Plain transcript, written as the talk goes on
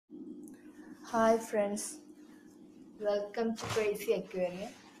Hi friends, welcome to crazy aquarium.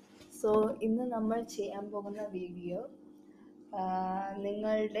 ഇന്ന് നമ്മൾ ചെയ്യാൻ പോകുന്ന വീഡിയോ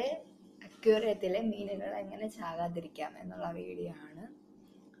നിങ്ങളുടെ അക്വേറിയത്തിലെ മീനുകൾ എങ്ങനെ ചാകാതിരിക്കാം എന്നുള്ള വീഡിയോ ആണ്.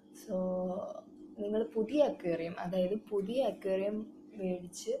 സോ നിങ്ങൾ പുതിയ അക്വേറിയം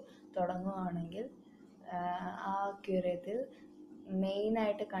മേടിച്ച് തുടങ്ങുകയാണെങ്കിൽ ആ അക്വേറിയത്തിൽ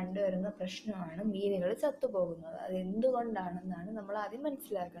മെയിനായിട്ട് കണ്ടുവരുന്ന പ്രശ്നമാണ് മീനുകൾ ചത്തുപോകുന്നത്. അതെന്തുകൊണ്ടാണെന്നാണ് നമ്മൾ ആദ്യം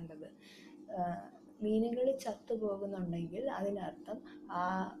മനസ്സിലാക്കേണ്ടത്. മീനുകൾ ചത്തുപോകുന്നുണ്ടെങ്കിൽ അതിനർത്ഥം ആ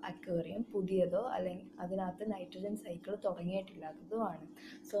അക്വേറിയം പുതിയതോ അല്ലെങ്കിൽ അതിനകത്ത് നൈട്രജൻ സൈക്കിൾ തുടങ്ങിയിട്ടില്ലാത്തതുമാണ്.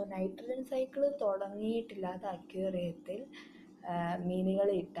 നൈട്രജൻ സൈക്കിൾ തുടങ്ങിയിട്ടില്ലാത്ത അക്വേറിയത്തിൽ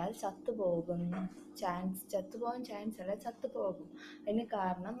മീനുകളെ ഇട്ടാൽ ചത്തുപോകാൻ ചാൻസ് അല്ല, ചത്തുപോകും. അതിന്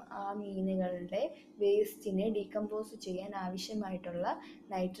കാരണം ആ മീനുകളുടെ വേസ്റ്റിനെ ഡീകമ്പോസ് ചെയ്യാൻ ആവശ്യമായിട്ടുള്ള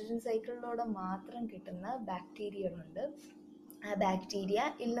നൈട്രജൻ സൈക്കിളിലൂടെ മാത്രം കിട്ടുന്ന ബാക്ടീരിയകളുണ്ട്. ആ ബാക്ടീരിയ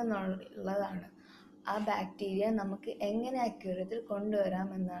ഇല്ലെന്നുള്ളതാണ്. ആ ബാക്ടീരിയ നമുക്ക് എങ്ങനെ അക്വേറിയത്തിൽ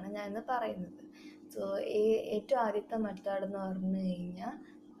കൊണ്ടുവരാമെന്നാണ് ഞാൻ ഇന്ന് പറയുന്നത്. ഏറ്റവും ആദ്യത്തെ മെത്തേഡ് എന്ന് പറഞ്ഞു കഴിഞ്ഞാൽ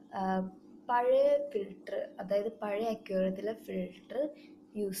പഴയ ഫിൽട്ടർ, അതായത് പഴയ അക്വേറിയത്തിലെ ഫിൽട്ടർ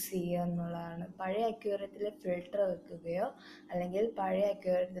യൂസ് ചെയ്യുക എന്നുള്ളതാണ്. പഴയ അക്വേറിയത്തിലെ ഫിൽട്ടർ വെക്കുകയോ അല്ലെങ്കിൽ പഴയ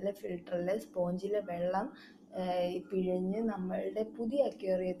അക്വേറിയത്തിലെ ഫിൽട്ടറിലെ സ്പോഞ്ചിലെ വെള്ളം പിഴിഞ്ഞ് നമ്മളുടെ പുതിയ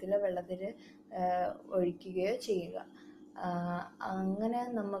അക്വേറിയത്തിലെ വെള്ളത്തിൽ ഒഴിക്കുകയോ ചെയ്യുക. അങ്ങനെ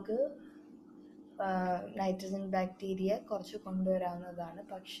നമുക്ക് നൈട്രജൻ ബാക്ടീരിയ കുറച്ച് കൊണ്ടുവരാവുന്നതാണ്.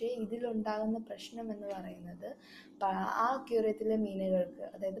 പക്ഷേ ഇതിലുണ്ടാകുന്ന പ്രശ്നം എന്ന് പറയുന്നത് ആ അക്വേറിയത്തിലെ മീനുകൾക്ക്,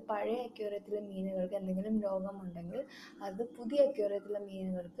 അതായത് പഴയ അക്വേറിയത്തിലെ മീനുകൾക്ക് എന്തെങ്കിലും രോഗമുണ്ടെങ്കിൽ അത് പുതിയ അക്വേറിയത്തിലെ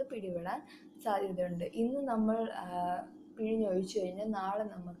മീനുകൾക്ക് പിടിപെടാൻ സാധ്യതയുണ്ട്. ഇന്ന് നമ്മൾ പിഴിഞ്ഞൊഴിച്ചു കഴിഞ്ഞാൽ നാളെ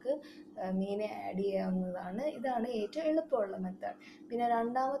നമുക്ക് മീനെ ആഡ് ചെയ്യാവുന്നതാണ്. ഇതാണ് ഏറ്റവും എളുപ്പമുള്ള മെത്തേഡ്. പിന്നെ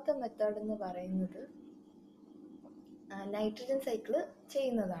രണ്ടാമത്തെ മെത്തേഡ് എന്ന് പറയുന്നത് നൈട്രജൻ സൈക്കിൾ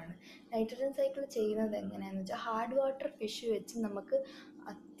ചെയ്യുന്നതാണ്. നൈട്രജൻ സൈക്കിൾ ചെയ്യുന്നത് എങ്ങനെയാണെന്ന് വെച്ചാൽ ഹാർഡ് വാട്ടർ ഫിഷ് വെച്ച് നമുക്ക്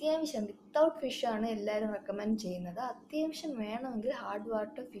അത്യാവശ്യം, വിത്തൗട്ട് ഫിഷാണ് എല്ലാവരും റെക്കമെൻഡ് ചെയ്യുന്നത്. അത്യാവശ്യം വേണമെങ്കിൽ ഹാർഡ്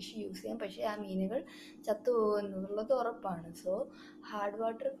വാട്ടർ ഫിഷ് യൂസ് ചെയ്യാം. പക്ഷേ ആ മീനുകൾ ചത്തുപോകുന്നുള്ളത് ഉറപ്പാണ്. ഹാർഡ്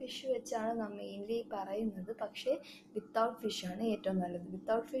വാട്ടർ ഫിഷ് വെച്ചാണ് നമ്മൾ മെയിൻലി പറയുന്നത്. പക്ഷേ വിത്തൗട്ട് ഫിഷാണ് ഏറ്റവും നല്ലത്.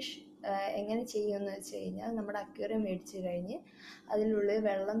 വിത്തൗട്ട് ഫിഷ് എങ്ങനെ ചെയ്യുമെന്ന് വെച്ച് കഴിഞ്ഞാൽ നമ്മുടെ അക്വേറിയം മേടിച്ച് കഴിഞ്ഞ് അതിനുള്ളിൽ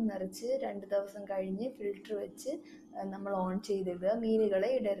വെള്ളം നിറച്ച് 2 ദിവസം കഴിഞ്ഞ് ഫിൽറ്റർ വെച്ച് നമ്മൾ ഓൺ ചെയ്തിടുക.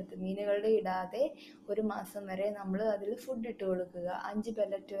 മീനുകളുടെ ഇടാതെ 1 മാസം വരെ നമ്മൾ അതിൽ ഫുഡ് ഇട്ട് കൊടുക്കുക. 5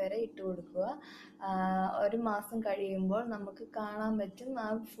 പെല്ലറ്റ് വരെ ഇട്ട് കൊടുക്കുക. 1 മാസം കഴിയുമ്പോൾ നമുക്ക് കാണാൻ പറ്റും ആ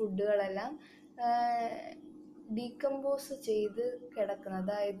ഫുഡുകളെല്ലാം ഡീകമ്പോസ് ചെയ്ത് കിടക്കുന്നത്.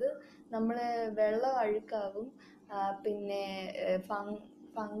 അതായത് നമ്മൾ വെള്ളം അഴുക്കാകും. പിന്നെ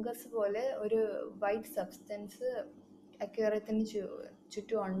ഫംഗസ് പോലെ ഒരു വൈറ്റ് സബ്സ്റ്റൻസ് അക്വേറിയത്തിന്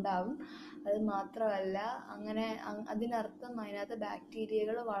ചുറ്റും ഉണ്ടാവും. അത് മാത്രമല്ല, അങ്ങനെ അതിനർത്ഥം അതിനകത്ത്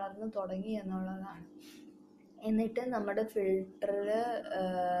ബാക്ടീരിയകൾ വളർന്നു തുടങ്ങി എന്നുള്ളതാണ്. എന്നിട്ട് നമ്മുടെ ഫിൽട്ടർ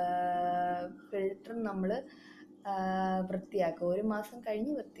നമ്മൾ വൃത്തിയാക്കുക. 1 മാസം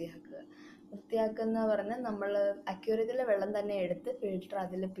കഴിഞ്ഞ് വൃത്തിയാക്കുന്ന പറഞ്ഞാൽ നമ്മൾ അക്വേറിയത്തിലെ വെള്ളം തന്നെ എടുത്ത് ഫിൽട്ടർ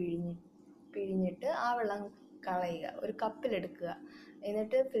അതിൽ പിഴിഞ്ഞിട്ട് ആ വെള്ളം കളയുക. ഒരു കപ്പിലെടുക്കുക.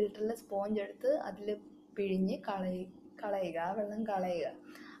 എന്നിട്ട് ഫിൽറ്ററിലെ സ്പോഞ്ച് എടുത്ത് അതിൽ പിഴിഞ്ഞ് കളയുക. ആ വെള്ളം കളയുക.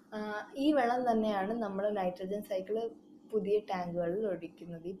 ഈ വെള്ളം തന്നെയാണ് നമ്മൾ നൈട്രജൻ സൈക്കിൾ പുതിയ ടാങ്കുകളിൽ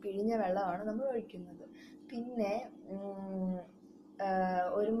ഒഴിക്കുന്നത്. ഈ പിഴിഞ്ഞ വെള്ളമാണ് നമ്മൾ ഒഴിക്കുന്നത്. പിന്നെ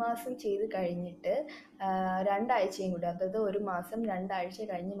 1 മാസം ചെയ്ത് കഴിഞ്ഞിട്ട് 2 ആഴ്ചയും കൂടി, അതായത് 1 മാസം 2 ആഴ്ച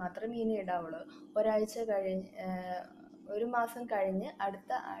കഴിഞ്ഞ് മാത്രമേ മീനെ ഇടാവുള്ളൂ. 1 മാസം കഴിഞ്ഞ്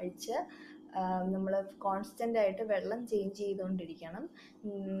അടുത്ത ആഴ്ച നമ്മൾ കോൺസ്റ്റൻ്റ് ആയിട്ട് വെള്ളം ചേഞ്ച് ചെയ്തുകൊണ്ടിരിക്കണം.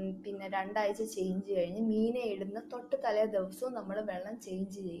 പിന്നെ 2 ആഴ്ച ചേഞ്ച് കഴിഞ്ഞ് മീനെ ഇടുന്ന തൊട്ട് തലേ ദിവസവും നമ്മൾ വെള്ളം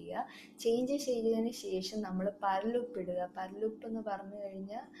ചേഞ്ച് ചെയ്യുക. ചേഞ്ച് ചെയ്തതിന് ശേഷം നമ്മൾ പരലുപ്പ് ഇടുക. പരലുപ്പ് എന്ന് പറഞ്ഞു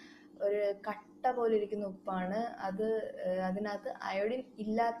കഴിഞ്ഞാൽ ഒരു കട്ട പോലെ ഇരിക്കുന്ന ഉപ്പാണ്. അതിനകത്ത് അയോഡിൻ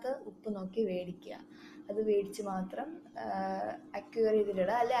ഇല്ലാത്ത ഉപ്പ് നോക്കി മേടിക്കുക. അത് മേടിച്ച് മാത്രം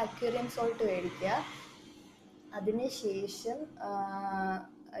അക്വേറിയത്തിലിടുക. അല്ലെ അക്വേറിയം സോൾട്ട് മേടിക്കുക. അതിന് ശേഷം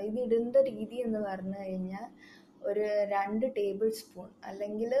ഇതിടേണ്ട രീതി എന്ന് പറഞ്ഞു കഴിഞ്ഞാൽ ഒരു 2 ടേബിൾ സ്പൂൺ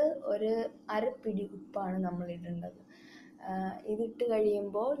അല്ലെങ്കിൽ ഒരു അരപ്പിടി ഉപ്പാണ് നമ്മൾ ഇടേണ്ടത്. ഇതിട്ട്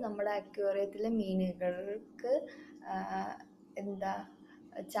കഴിയുമ്പോൾ നമ്മുടെ അക്വേറിയത്തിലെ മീനുകൾക്ക്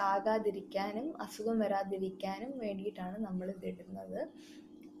ചാകാതിരിക്കാനും അസുഖം വരാതിരിക്കാനും വേണ്ടിയിട്ടാണ് നമ്മൾ ഇതിടുന്നത്.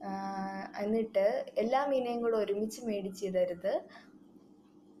 എന്നിട്ട് എല്ലാ മീനെയും കൂടെ ഒരുമിച്ച് മേടിച്ചിടരുത്.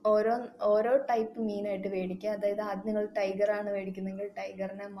 ഓരോ ടൈപ്പ് മീനായിട്ട് മേടിക്കുക. അതായത് ആദ്യം നിങ്ങൾ ടൈഗറാണ് മേടിക്കുന്നതെങ്കിൽ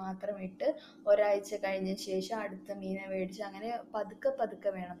ടൈഗറിനെ മാത്രം ഇട്ട് 1 ആഴ്ച കഴിഞ്ഞ ശേഷം അടുത്ത മീനെ മേടിച്ച് അങ്ങനെ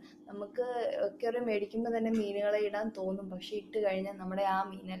പതുക്കെ വേണം. നമുക്ക് അക്വേറിയം മേടിക്കുമ്പോൾ തന്നെ മീനുകളെ ഇടാൻ തോന്നും. പക്ഷെ ഇട്ട് കഴിഞ്ഞാൽ നമ്മുടെ ആ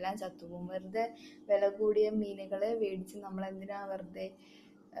മീനെല്ലാം ചത്തുപോകും. വെറുതെ വില കൂടിയ മീനുകളെ മേടിച്ച് നമ്മളെന്തിനാ വെറുതെ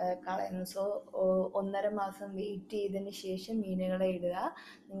കളയുന്നു. സോ 1.5 മാസം വെയിറ്റ് ചെയ്തതിന് ശേഷം മീനുകളെ ഇടുക.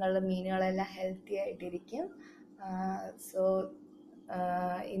 നിങ്ങളുടെ മീനുകളെല്ലാം ഹെൽത്തി ആയിട്ടിരിക്കും. സോ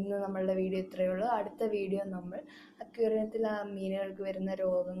ഇന്ന് നമ്മളുടെ വീഡിയോ ഇത്രയേ ഉള്ളൂ. അടുത്ത വീഡിയോ നമ്മൾ അക്വേറിയത്തിൽ ആ മീനുകൾക്ക് വരുന്ന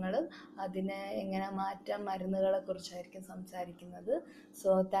രോഗങ്ങളും അതിനെ എങ്ങനെ മാറ്റാം മരുന്നുകളെ കുറിച്ചായിരിക്കും സംസാരിക്കുന്നത്. So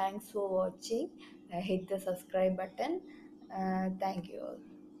thanks for watching. Hit the subscribe button. Thank you all.